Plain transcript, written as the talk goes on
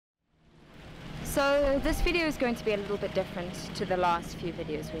So this video is going to be a little bit different to the last few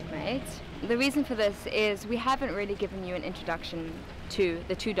videos we've made. The reason for this is we haven't really given you an introduction to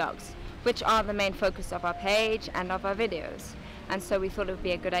the two dogs, which are the main focus of our page and of our videos. And so we thought it would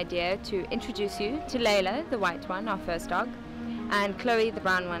be a good idea to introduce you to Leila, the white one, our first dog, and Chloe, the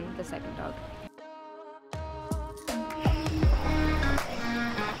brown one, the second dog.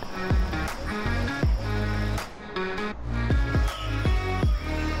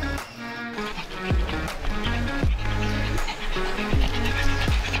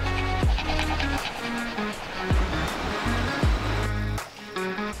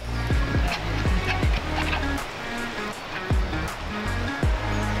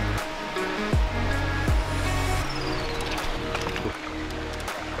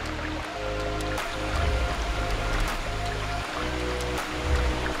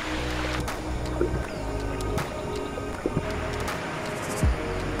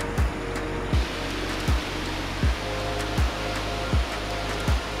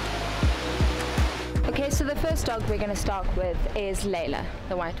 So the first dog we're going to start with is Leila,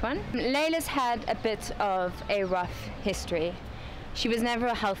 the white one. Leila's had a bit of a rough history. She was never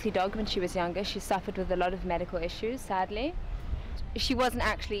a healthy dog when she was younger. She suffered with a lot of medical issues, sadly. She wasn't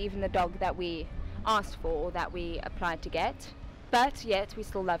actually even the dog that we asked for or that we applied to get, but yet we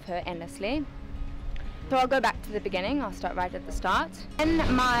still love her endlessly. So I'll go back to the beginning. I'll start right at the start. And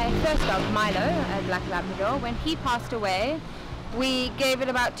my first dog, Milo, a black Labrador, when he passed away, we gave it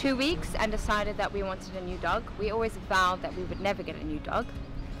about 2 weeks and decided that we wanted a new dog. We always vowed that we would never get a new dog,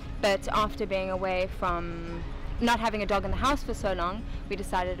 but after being away from not having a dog in the house for so long, we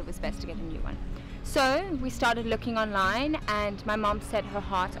decided it was best to get a new one. So we started looking online and my mom set her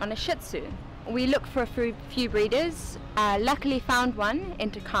heart on a Shih Tzu. We looked for a few breeders, luckily found one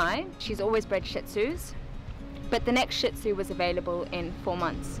in Hyde. She's always bred Shih Tzus, but the next Shih Tzu was available in 4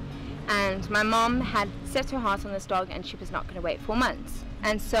 months. And my mom had set her heart on this dog and she was not going to wait 4 months.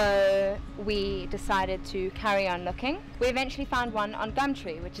 And so we decided to carry on looking. We eventually found one on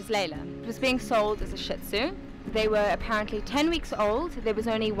Gumtree, which is Leila. It was being sold as a Shih Tzu. They were apparently 10 weeks old. There was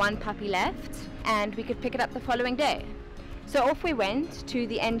only one puppy left and we could pick it up the following day. So off we went to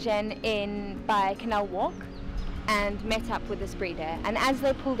the Engine Inn by Canal Walk and met up with this breeder. And as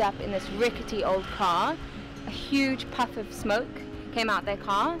they pulled up in this rickety old car, a huge puff of smoke came out their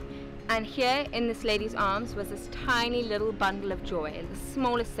car. And here in this lady's arms was this tiny little bundle of joy, the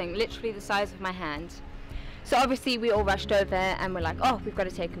smallest thing, literally the size of my hand. So obviously we all rushed over and we're like, oh, we've got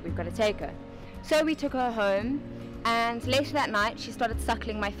to take her, we've got to take her. So we took her home and later that night she started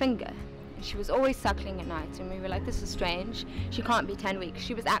suckling my finger. She was always suckling at night and we were like, this is strange, she can't be 10 weeks,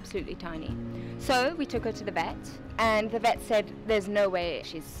 she was absolutely tiny. So we took her to the vet and the vet said there's no way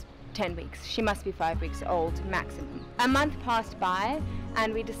she's 10 weeks, she must be 5 weeks old maximum. A month passed by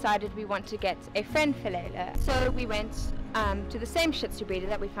and we decided we want to get a friend for Leila. So we went to the same Shih Tzu breeder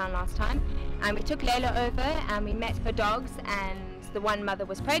that we found last time and we took Leila over and we met her dogs, and the one mother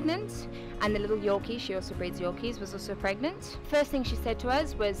was pregnant and the little Yorkie, she also breeds Yorkies, was also pregnant. First thing she said to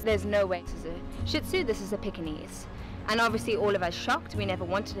us was, there's no way this is a Shih Tzu, this is a Pekingese. And obviously all of us shocked, we never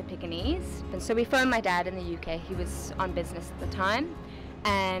wanted a Pekingese. And so we phoned my dad in the UK, he was on business at the time,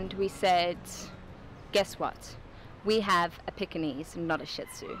 and we said, guess what? We have a Pekingese, not a Shih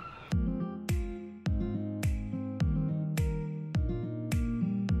Tzu.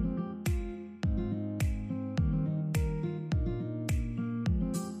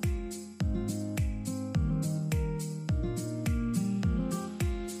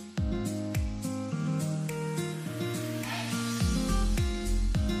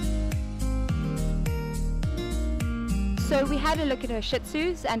 So we had a look at her Shih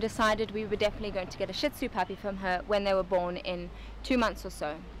Tzus and decided we were definitely going to get a Shih Tzu puppy from her when they were born in 2 months or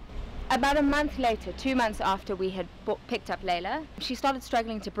so. About a month later, 2 months after we had picked up Leila, she started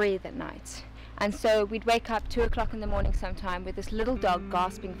struggling to breathe at night. And so we'd wake up 2 o'clock in the morning sometime with this little dog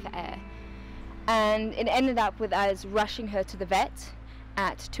gasping for air. And it ended up with us rushing her to the vet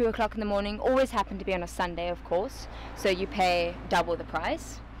at 2 o'clock in the morning. Always happened to be on a Sunday, of course, so you pay double the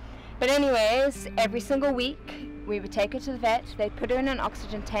price. But anyways, every single week we would take her to the vet, they'd put her in an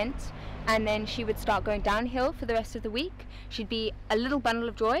oxygen tent, and then she would start going downhill for the rest of the week. She'd be a little bundle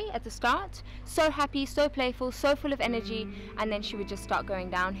of joy at the start, so happy, so playful, so full of energy, and then she would just start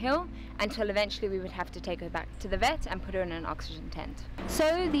going downhill until eventually we would have to take her back to the vet and put her in an oxygen tent.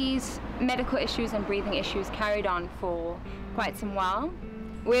 So these medical issues and breathing issues carried on for quite some while.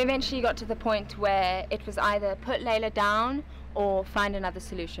 We eventually got to the point where it was either put Leila down or find another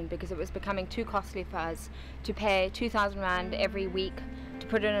solution, because it was becoming too costly for us to pay 2,000 Rand every week to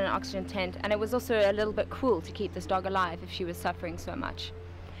put her in an oxygen tent, and it was also a little bit cruel to keep this dog alive if she was suffering so much.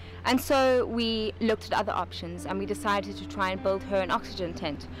 And so we looked at other options and we decided to try and build her an oxygen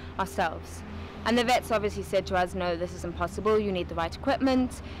tent ourselves. And the vets obviously said to us, no, this is impossible, you need the right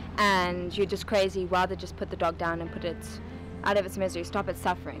equipment and you're just crazy, rather just put the dog down and put it out of its misery, stop its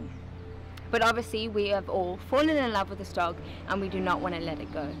suffering. But obviously we have all fallen in love with this dog and we do not want to let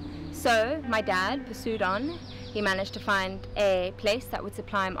it go. So my dad pursued on. He managed to find a place that would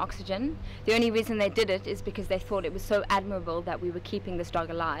supply him oxygen. The only reason they did it is because they thought it was so admirable that we were keeping this dog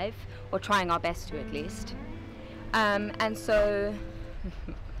alive, or trying our best to at least. And so,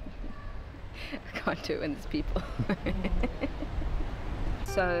 I can't do it when there's people.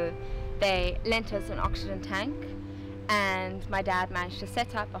 So they lent us an oxygen tank, and my dad managed to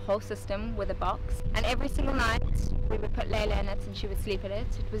set up a whole system with a box, and every single night we would put Leila in it and she would sleep in it.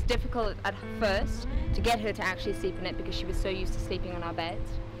 It was difficult at first to get her to actually sleep in it because she was so used to sleeping on our beds,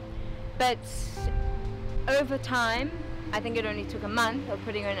 but over time, I think it only took a month of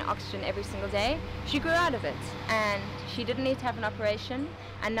putting her in oxygen every single day, she grew out of it and she didn't need to have an operation,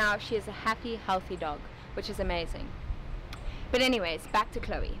 and now she is a happy, healthy dog, which is amazing. But anyways, back to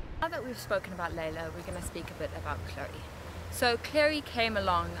Chloe. Now that we've spoken about Leila, we're going to speak a bit about Chloe. So Chloe came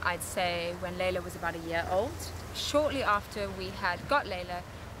along, I'd say, when Leila was about a year old. Shortly after we had got Leila,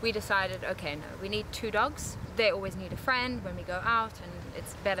 we decided, okay, no, we need 2 dogs. They always need a friend when we go out, and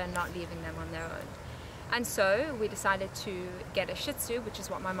it's better not leaving them on their own. And so we decided to get a Shih Tzu, which is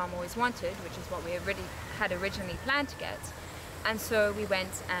what my mum always wanted, which is what we had originally planned to get. And so we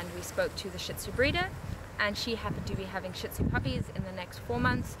went and we spoke to the Shih Tzu breeder, and she happened to be having Shih Tzu puppies in the next 4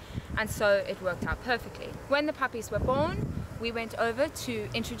 months, and so it worked out perfectly. When the puppies were born, we went over to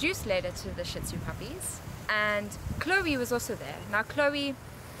introduce Leila to the Shih Tzu puppies, and Chloe was also there. Now Chloe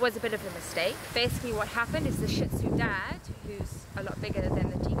was a bit of a mistake. Basically what happened is the Shih Tzu dad, who's a lot bigger than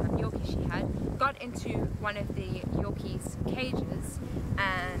the teacup Yorkie she had, got into one of the Yorkie's cages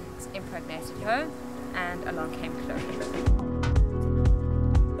and impregnated her, and along came Chloe.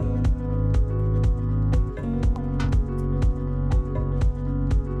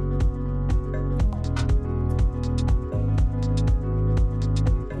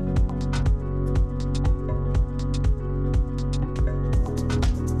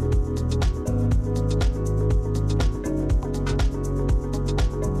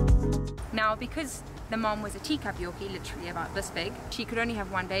 Because the mom was a teacup Yorkie, literally about this big, she could only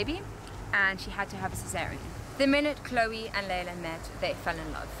have 1 baby and she had to have a cesarean. The minute Chloe and Leila met, they fell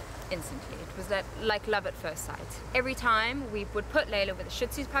in love instantly. It was like love at first sight. Every time we would put Leila with the Shih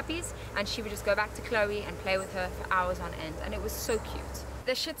Tzu puppies and she would just go back to Chloe and play with her for hours on end, and it was so cute.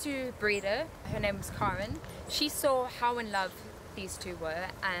 The Shih Tzu breeder, her name was Karen, she saw how in love these 2 were,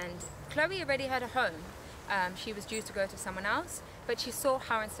 and Chloe already had a home. She was due to go to someone else, but she saw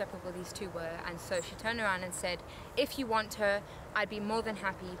how inseparable these 2 were, and so she turned around and said, if you want her, I'd be more than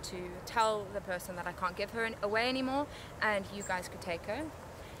happy to tell the person that I can't give her away anymore, and you guys could take her.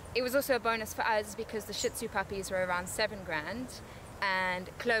 It was also a bonus for us because the Shih Tzu puppies were around 7 grand, and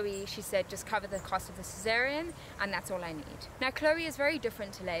Chloe, she said, just cover the cost of the cesarean and that's all I need. Now Chloe is very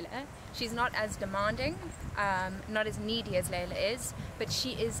different to Leila. She's not as demanding, not as needy as Leila is, but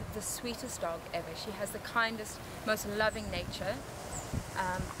she is the sweetest dog ever. She has the kindest, most loving nature,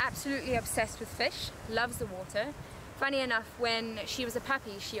 absolutely obsessed with fish, loves the water. Funny enough, when she was a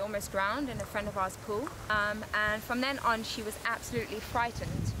puppy, she almost drowned in a friend of ours' pool, and from then on she was absolutely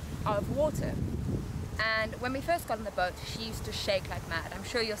frightened of water. And when we first got on the boat, she used to shake like mad. I'm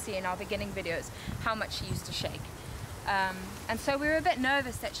sure you'll see in our beginning videos how much she used to shake. And so we were a bit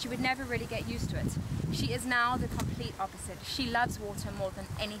nervous that she would never really get used to it. She is now the complete opposite. She loves water more than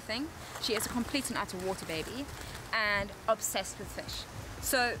anything. She is a complete and utter water baby and obsessed with fish.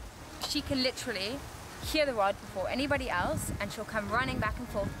 So she can literally hear the rod before anybody else, and she'll come running back and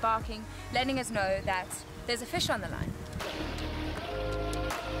forth, barking, letting us know that there's a fish on the line.